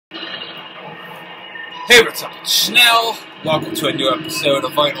Hey, what's up? Schnell. Welcome to a new episode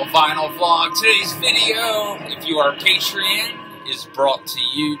of Vinyl Vlog. Today's video, if you are Patreon, is brought to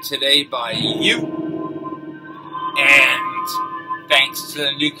you today by you. And thanks to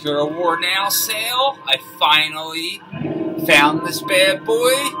the Nuclear War Now sale, I finally found this bad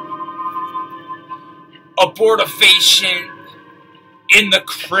boy. Abortofacient in the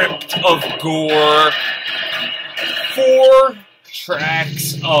Crypt of Gore. 4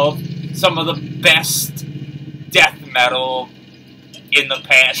 tracks of some of the best death metal in the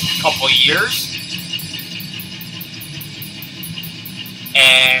past couple years.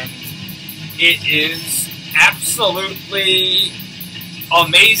 And it is absolutely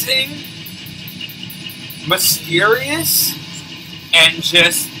amazing, mysterious, and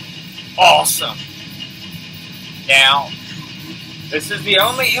just awesome. Now, this is the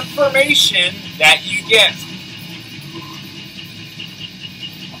only information that you get.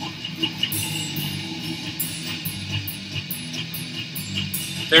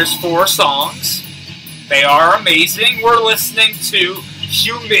 There's 4 songs. They are amazing. We're listening to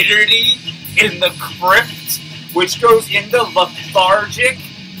Humidity in the Crypt, which goes into lethargic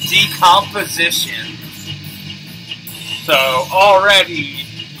decomposition. So already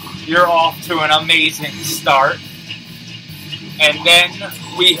you're off to an amazing start. And then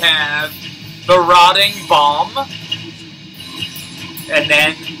we have The Rotting Bomb. And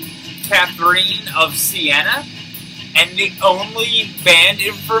then Catherine of Siena. And the only band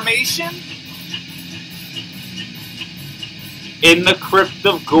information in the Crypt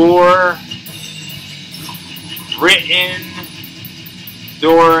of Gore, written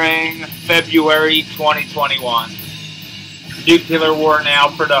during February 2021. Nuclear War Now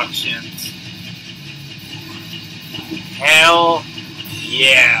Productions. Hell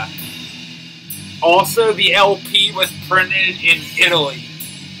yeah. Also, the LP was printed in Italy.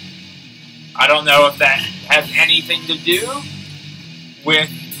 I don't know if that has anything to do with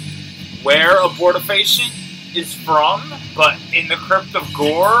where Abortofacient is from, but in the Crypt of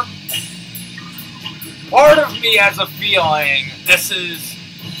Gore, part of me has a feeling this is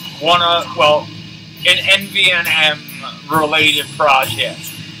an NVNM related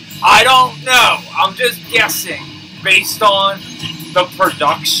project. I don't know. I'm just guessing based on the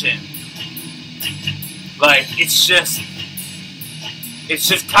production. Like, it's just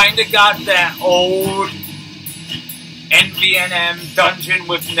kind of got that old NVNM Dungeon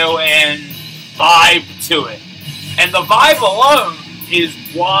with No End vibe to it. And the vibe alone is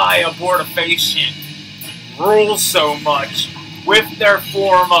why Abortofacient rules so much with their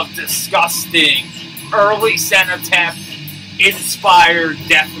form of disgusting, early Cenotaph inspired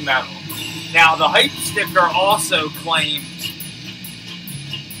death metal. Now, the hype sticker also claims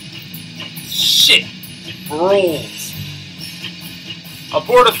shit rules.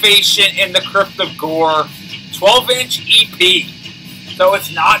 Abortofacient in the Crypt of Gore, 12-inch EP, so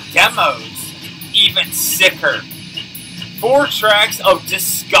it's not demos, even sicker. 4 tracks of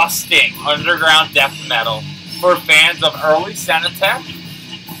disgusting underground death metal for fans of early Cenotaph.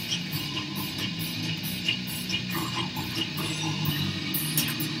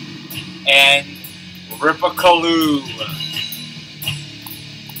 And Rippikoulu.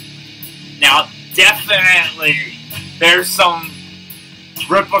 Now, definitely, there's some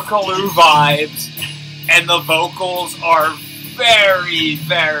Rippikoulu vibes, and the vocals are very,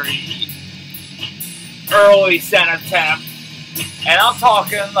 very early Cenotaph, and I'm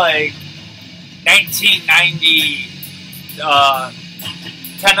talking like 1990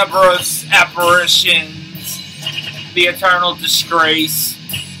 Tenebrous Apparitions, The Eternal Disgrace,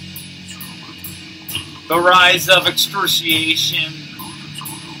 The Rise of Excruciation,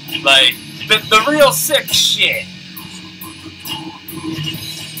 like the real sick shit.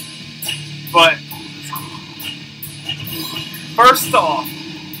 But, first off,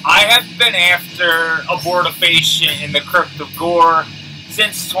 I have been after Abortofacient in the Crypt of Gore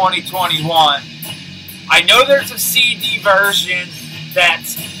since 2021. I know there's a CD version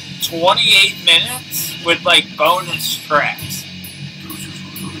that's 28 minutes with, like, bonus tracks.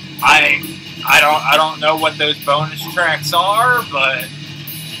 I don't know what those bonus tracks are, but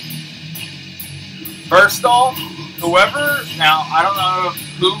first off, whoever, now, I don't know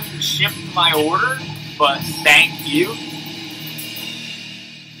who shipped my order, but thank you.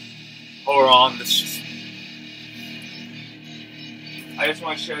 Hold on, I just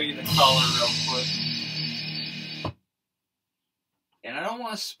want to show you the color real quick. And I don't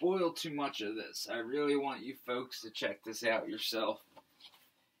want to spoil too much of this. I really want you folks to check this out yourself.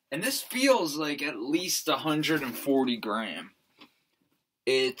 And this feels like at least 140 gram.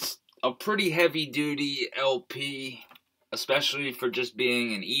 It's a pretty heavy-duty LP, especially for just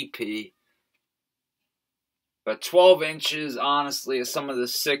being an EP. But 12 inches, honestly, is some of the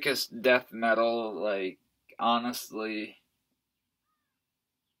sickest death metal, like, honestly,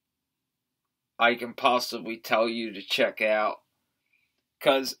 I can possibly tell you to check out.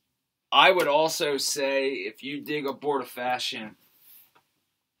 Because I would also say, if you dig Abortofacient,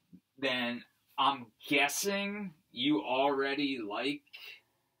 then I'm guessing you already like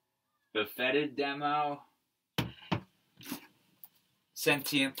the Fetid demo,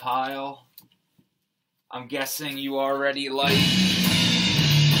 Sentient Pile. I'm guessing you already like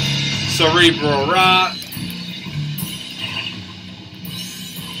Cerebral Rot.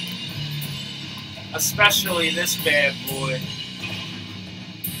 Especially this bad boy.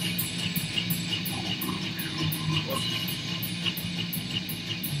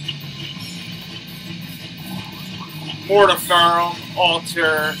 Mortiferum,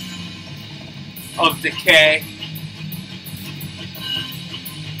 Altar of Decay.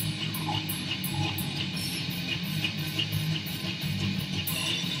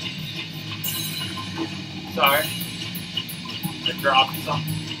 Sorry. I dropped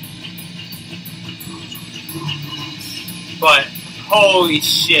something. But, holy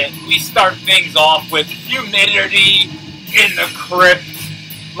shit, we start things off with Humidity in the Crypt,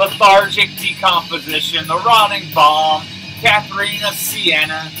 Lethargic Decomposition, The Rotting Bomb, Katharina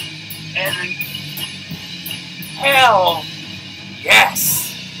Sienna, and hell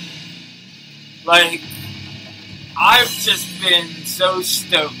yes! Like, I've just been so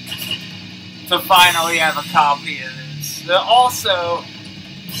stoked to finally have a copy of this. Also,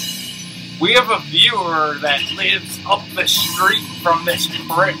 we have a viewer that lives up the street from this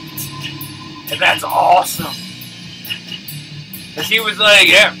crypt, and that's awesome. Because he was like,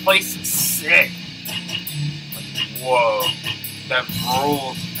 yeah, the place is sick. Like, whoa, that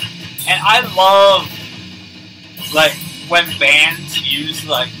rules. And I love, like, when bands use,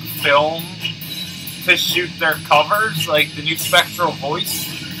 like, film to shoot their covers, like the new Spectral Voice.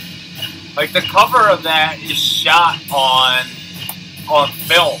 Like, the cover of that is shot on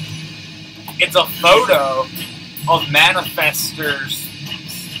film. It's a photo of Manifester's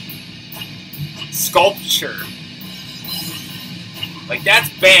sculpture. Like, that's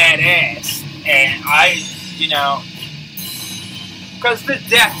badass. And I, you know, because the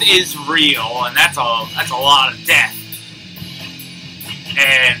death is real, and that's a lot of death.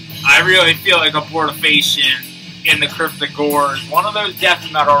 And I really feel like Abortofacient in the Crypt of Gore is one of those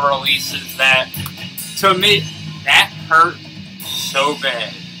death metal releases that, to me, that hurt so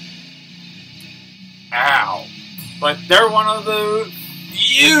bad. Ow. But they're one of the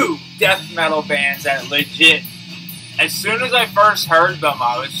few death metal bands that legit, as soon as I first heard them,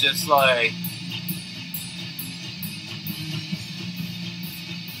 I was just like,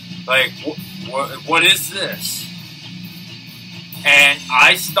 what is this? And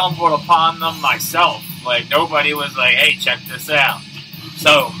I stumbled upon them myself. Like, nobody was like, hey, check this out.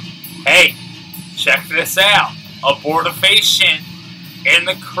 So, hey, check this out. Abortofacient in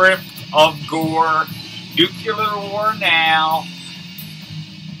the Crypt of Gore. Nuclear War Now.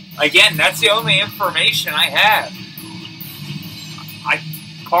 Again, that's the only information I have.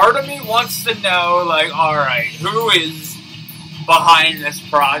 Part of me wants to know, like, alright, who is behind this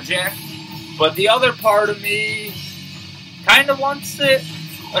project? But the other part of me kind of wants it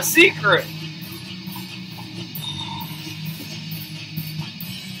a secret.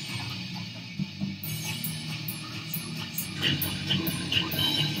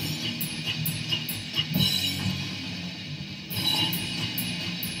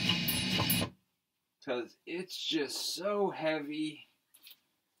 Because it's just so heavy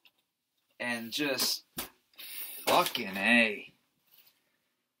and just fucking A.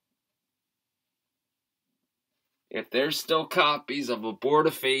 If there's still copies of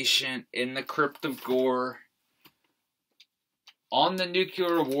Abortofacient in the Crypt of Gore on the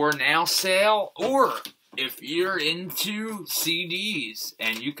Nuclear War Now sale, or if you're into CDs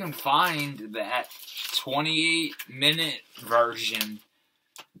and you can find that 28-minute version,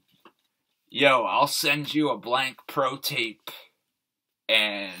 yo, I'll send you a blank pro tape,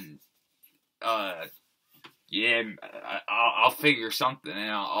 and yeah, I'll figure something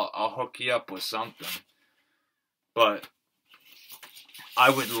out. I'll hook you up with something. But I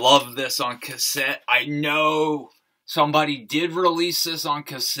would love this on cassette. I know somebody did release this on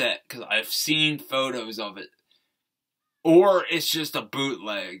cassette because I've seen photos of it. Or it's just a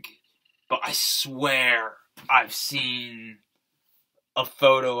bootleg. But I swear I've seen a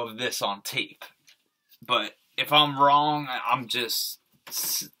photo of this on tape. But if I'm wrong, I'm just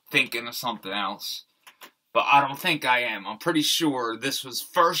thinking of something else. But I don't think I am. I'm pretty sure this was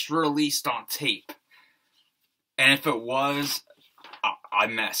first released on tape. And if it was, I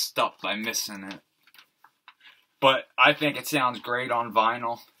messed up by missing it. But I think it sounds great on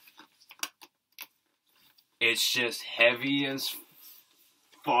vinyl. It's just heavy as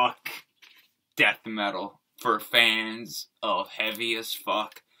fuck death metal for fans of heavy as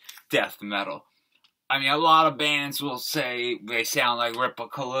fuck death metal. I mean, a lot of bands will say they sound like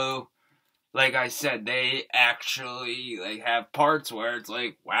Rippikoulu. Like I said, they actually like have parts where it's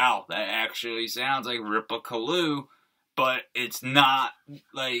like, wow, that actually sounds like Rippikoulu, but it's not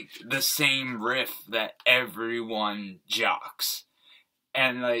like the same riff that everyone jocks.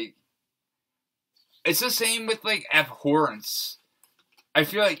 And like, it's the same with like Abhorrence. I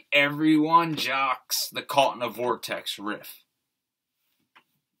feel like everyone jocks the Caught in a Vortex riff.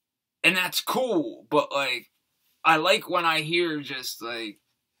 And that's cool, but like, I like when I hear just like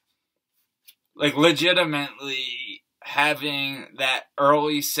legitimately having that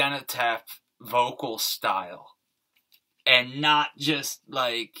early Cenotaph vocal style. And not just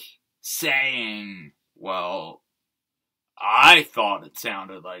like saying, well, I thought it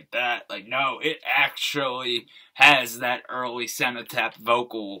sounded like that. Like, no, it actually has that early Cenotaph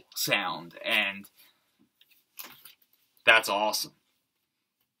vocal sound. And that's awesome.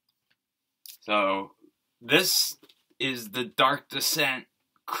 So, this is the Dark Descent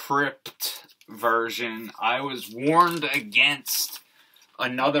Crypt version. I was warned against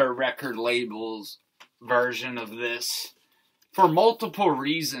another record label's version of this for multiple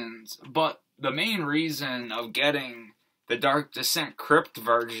reasons, but the main reason of getting the Dark Descent Crypt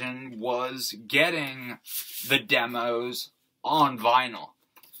version was getting the demos on vinyl.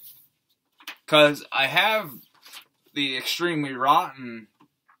 Because I have the Extremely Rotten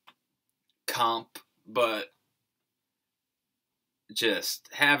comp, but just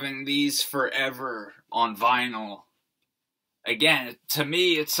having these forever on vinyl, again, to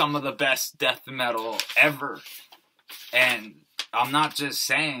me, it's some of the best death metal ever. And I'm not just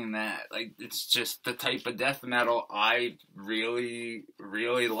saying that. Like, it's just the type of death metal I really,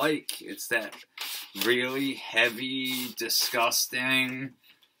 really like. It's that really heavy, disgusting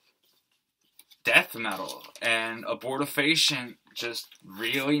death metal. And Abortofacient just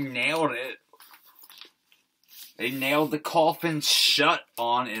really nailed it. They nailed the coffin shut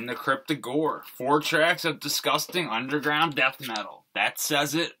on In the Crypt of Gore. 4 tracks of disgusting underground death metal. That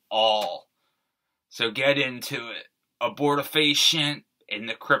says it all. So get into it. Abortofacient, In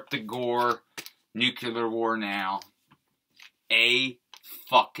the Crypt of Gore, Nuclear War Now. A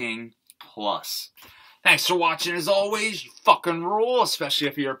fucking plus. Thanks for watching as always. You fucking rule, especially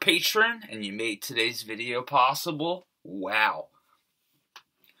if you're a patron and you made today's video possible. Wow.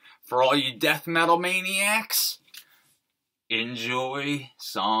 For all you death metal maniacs, enjoy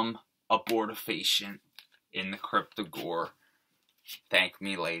some Abortofacient, In the Crypt of Gore. Thank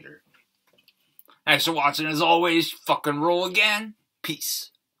me later. Thanks for watching as always. Fucking roll again. Peace.